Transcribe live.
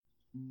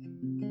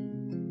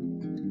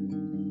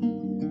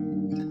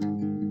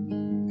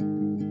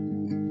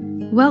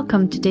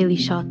Welcome to Daily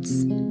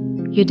Shots,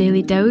 your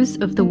daily dose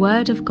of the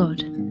Word of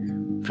God,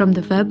 from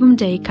the Verbum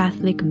Dei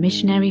Catholic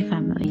Missionary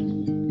Family.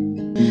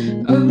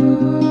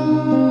 Oh,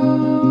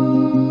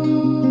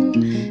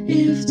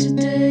 if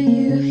today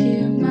you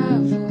hear my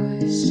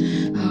voice,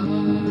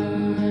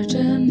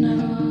 harden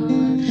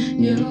not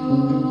your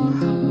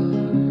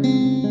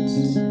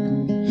hearts,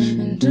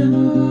 and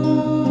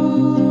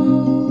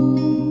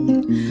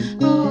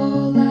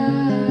all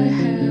I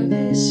have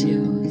is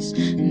yours,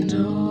 and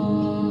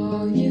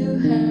all you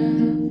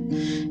have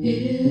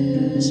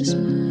is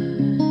mine.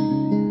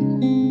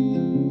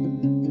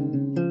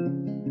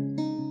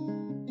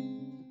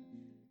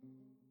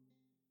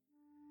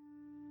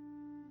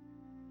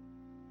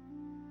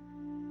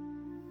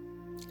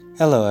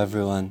 Hello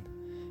everyone,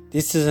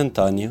 this is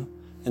Antonio,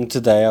 and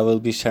today I will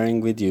be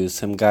sharing with you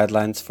some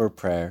guidelines for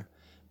prayer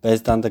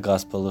based on the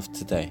Gospel of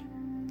today.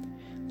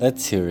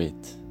 Let's hear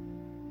it.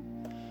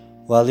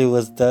 While he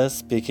was thus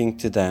speaking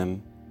to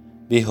them,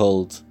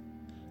 behold,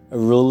 a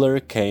ruler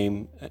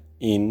came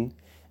in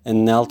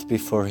and knelt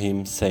before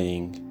him,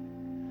 saying,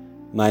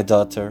 "My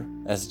daughter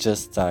has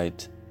just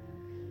died,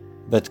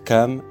 but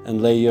come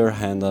and lay your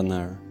hand on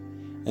her,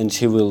 and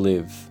she will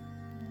live."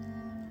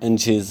 And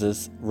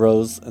Jesus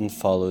rose and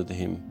followed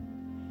him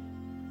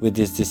with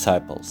his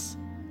disciples.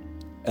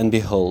 And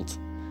behold,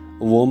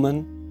 a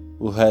woman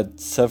who had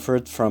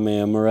suffered from a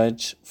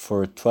hemorrhage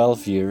for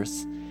 12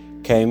 years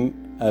came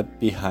up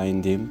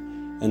behind him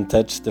and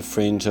touched the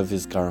fringe of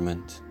his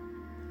garment.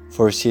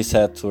 For she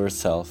said to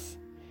herself,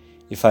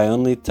 "If I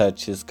only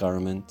touch his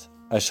garment,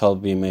 I shall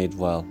be made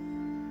well."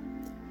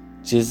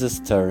 Jesus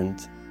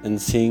turned,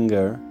 and seeing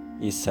her,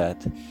 he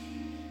said,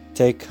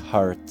 "Take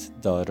heart,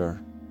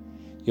 daughter.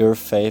 Your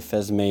faith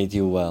has made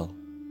you well."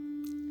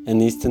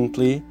 And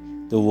instantly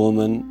the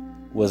woman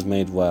was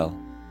made well.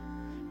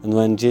 And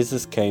when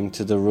Jesus came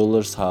to the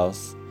ruler's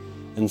house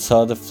and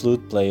saw the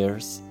flute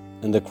players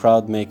and the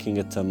crowd making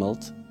a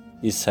tumult,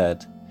 he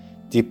said,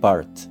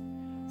 "Depart,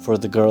 for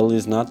the girl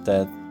is not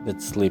dead,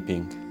 but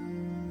sleeping."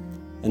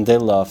 And they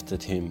laughed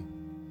at him.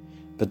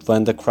 But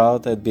when the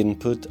crowd had been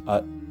put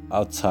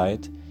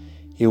outside,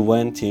 he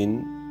went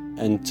in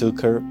and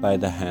took her by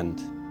the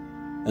hand,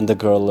 and the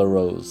girl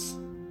arose.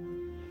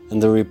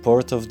 And the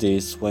report of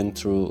this went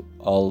through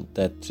all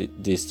that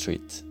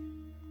district.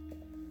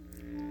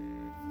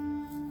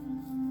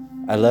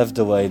 I love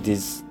the way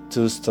these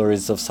two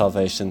stories of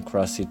salvation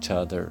cross each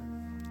other,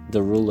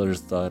 the ruler's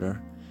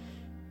daughter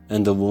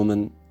and the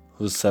woman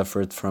who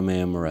suffered from a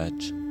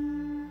hemorrhage.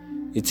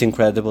 It's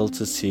incredible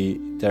to see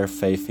their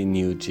faith in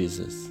you,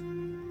 Jesus.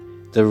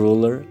 The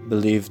ruler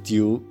believed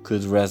you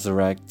could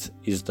resurrect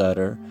his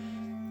daughter,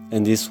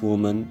 and this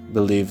woman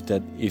believed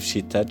that if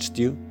she touched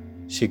you,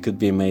 she could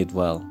be made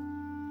well.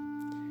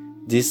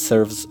 This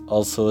serves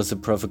also as a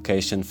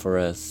provocation for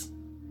us.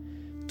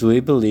 Do we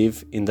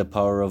believe in the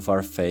power of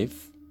our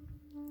faith?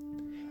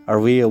 Are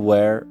we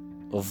aware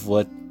of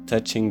what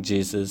touching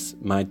Jesus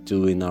might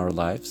do in our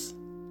lives?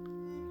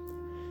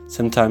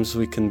 Sometimes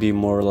we can be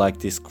more like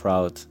this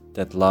crowd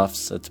that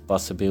laughs at the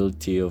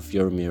possibility of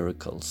your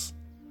miracles.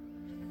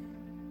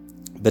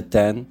 But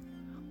then,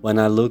 when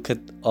I look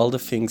at all the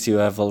things you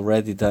have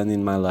already done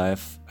in my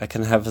life, I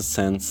can have a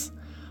sense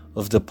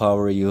of the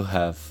power you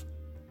have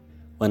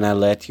when I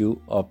let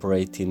you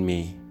operate in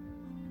me.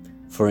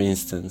 For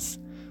instance,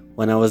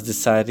 when I was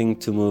deciding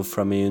to move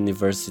from a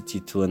university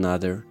to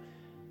another,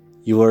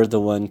 you were the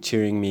one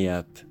cheering me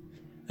up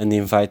and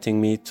inviting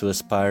me to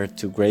aspire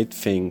to great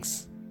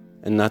things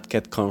and not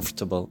get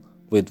comfortable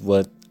with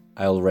what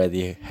I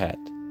already had.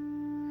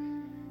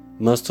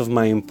 Most of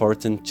my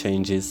important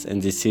changes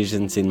and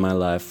decisions in my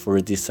life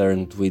were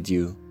discerned with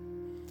you,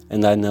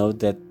 and I know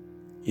that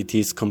it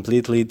is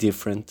completely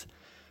different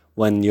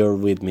when you're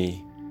with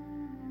me.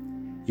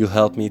 You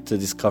help me to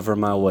discover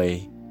my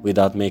way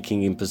without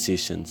making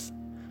impositions,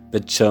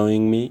 but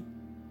showing me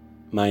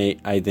my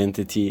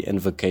identity and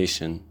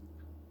vocation.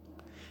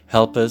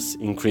 Help us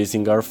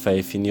increasing our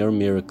faith in your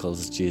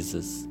miracles,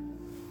 Jesus.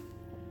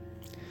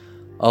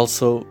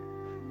 Also,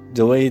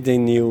 the way they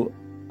knew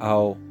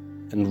how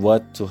and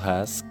what to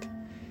ask,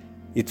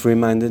 it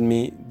reminded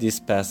me this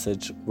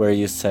passage where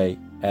you say,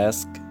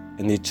 "Ask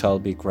and it shall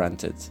be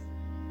granted."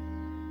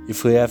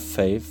 If we have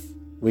faith,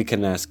 we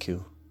can ask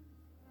you,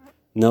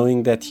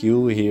 knowing that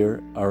you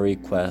hear our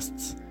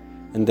requests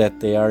and that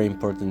they are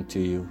important to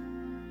you,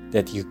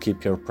 that you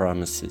keep your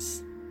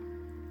promises.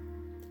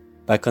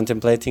 By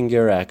contemplating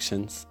your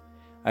actions,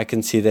 I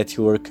can see that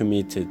you are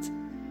committed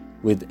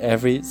with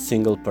every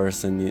single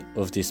person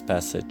of this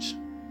passage.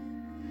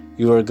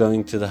 You are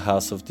going to the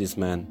house of this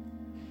man,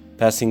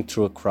 passing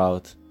through a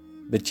crowd,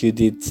 but you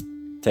did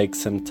take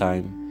some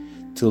time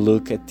to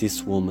look at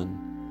this woman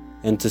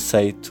and to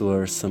say to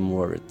her some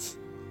words.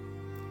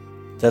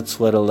 That's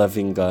what a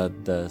loving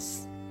God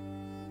does.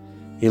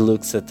 He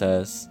looks at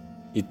us,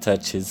 He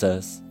touches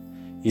us,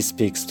 He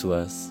speaks to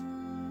us.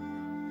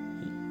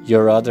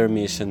 Your other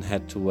mission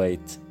had to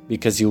wait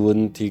because you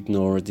wouldn't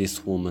ignore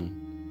this woman.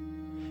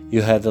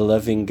 You had a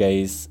loving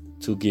gaze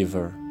to give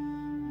her.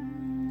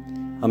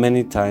 How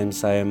many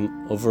times I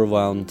am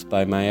overwhelmed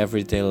by my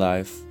everyday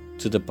life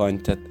to the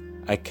point that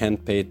I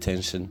can't pay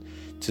attention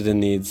to the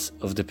needs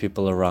of the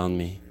people around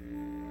me.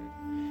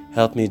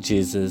 Help me,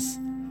 Jesus,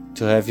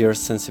 to have your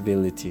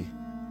sensibility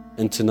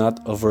and to not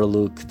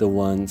overlook the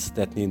ones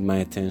that need my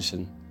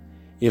attention,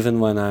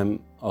 even when I'm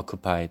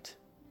occupied.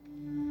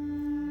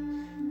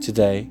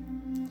 Today,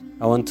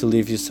 I want to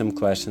leave you some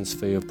questions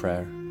for your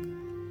prayer.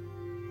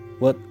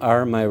 What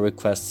are my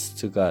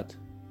requests to God?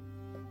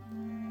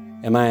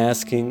 Am I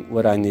asking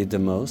what I need the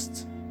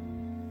most?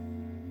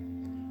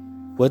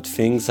 What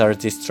things are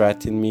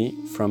distracting me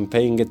from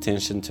paying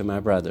attention to my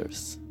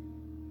brothers?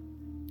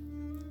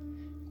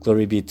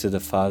 Glory be to the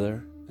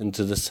Father, and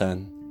to the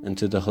Son, and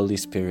to the Holy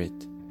Spirit,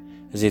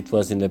 as it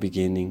was in the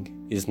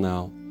beginning, is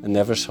now, and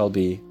ever shall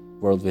be,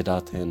 world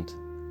without end.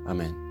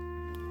 Amen.